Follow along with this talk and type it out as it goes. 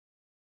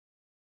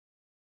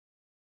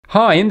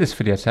Hi, in this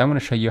video today I'm going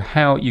to show you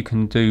how you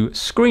can do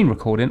screen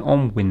recording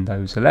on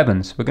Windows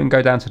 11. So we're going to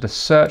go down to the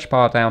search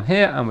bar down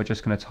here and we're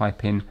just going to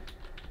type in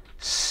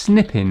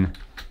snipping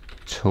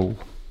tool.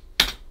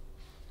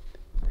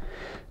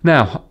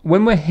 Now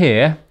when we're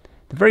here,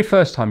 the very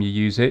first time you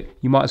use it,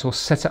 you might as well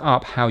set it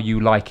up how you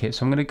like it.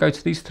 So I'm going to go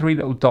to these three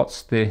little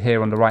dots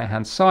here on the right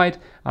hand side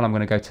and I'm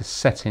going to go to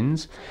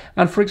settings.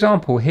 And for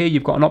example, here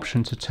you've got an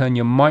option to turn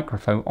your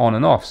microphone on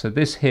and off. So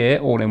this here,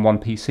 all-in-one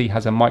PC,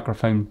 has a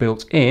microphone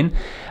built in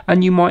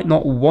and you might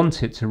not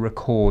want it to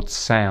record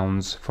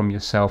sounds from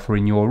yourself or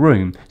in your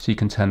room. So you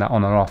can turn that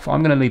on or off.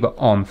 I'm going to leave it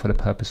on for the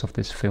purpose of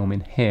this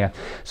filming here.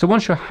 So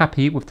once you're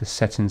happy with the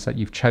settings that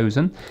you've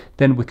chosen,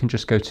 then we can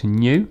just go to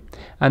new.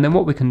 And then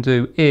what we can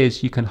do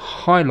is you can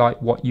highlight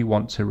what you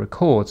want to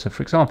record. So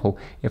for example,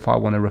 if I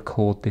want to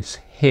record this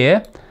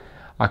here,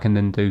 I can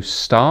then do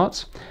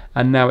start,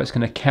 and now it's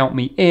going to count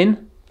me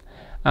in,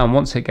 and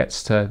once it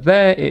gets to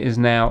there, it is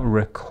now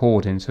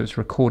recording. So it's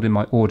recording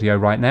my audio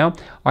right now.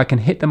 I can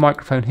hit the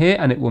microphone here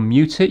and it will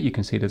mute it. You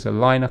can see there's a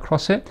line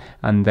across it,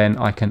 and then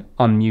I can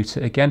unmute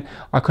it again.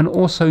 I can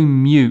also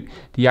mute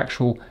the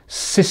actual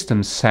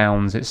system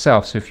sounds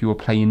itself. So if you were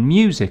playing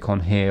music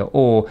on here,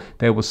 or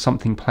there was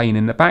something playing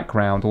in the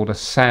background, or the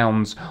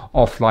sounds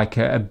of like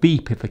a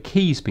beep if a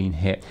key's been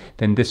hit,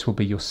 then this will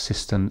be your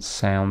system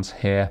sounds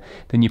here.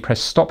 Then you press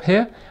stop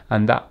here,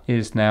 and that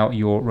is now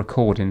your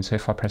recording. So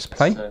if I press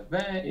play,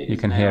 you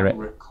can hear it.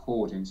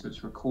 Recording, so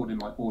it's recording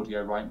my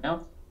audio right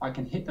now. I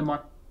can hit the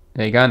mic.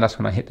 There you go, and that's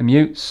when I hit the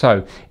mute.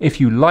 So if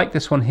you like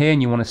this one here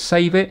and you want to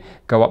save it,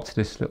 go up to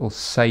this little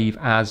save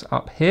as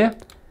up here,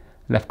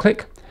 left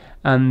click,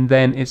 and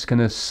then it's going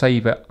to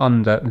save it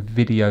under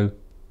video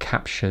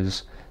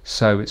captures.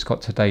 So it's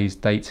got today's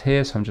date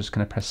here, so I'm just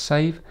going to press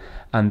save,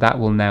 and that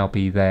will now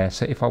be there.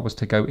 So if I was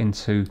to go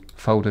into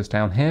folders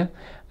down here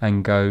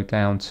and go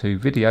down to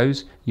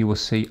videos, you will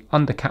see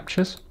under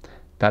captures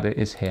that it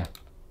is here.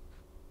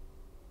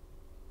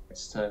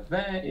 So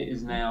there it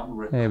is now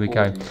recording. There we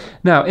go.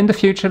 Now in the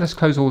future, let's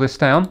close all this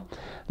down.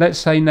 Let's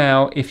say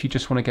now if you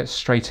just want to get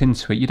straight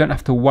into it, you don't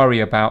have to worry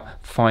about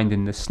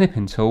finding the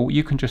snipping tool.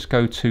 You can just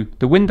go to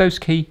the Windows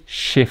key,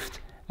 Shift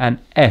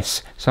and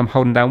S. So I'm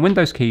holding down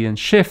Windows key and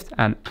Shift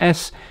and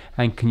S,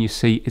 and can you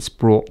see it's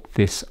brought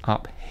this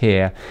up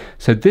here.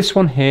 So this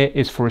one here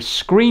is for a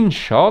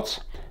screenshot.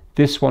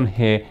 This one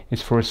here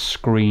is for a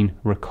screen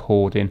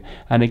recording.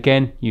 And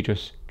again, you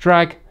just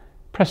drag,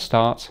 press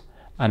start,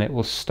 and it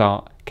will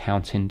start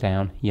counting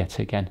down yet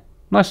again.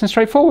 Nice and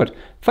straightforward.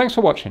 Thanks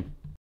for watching.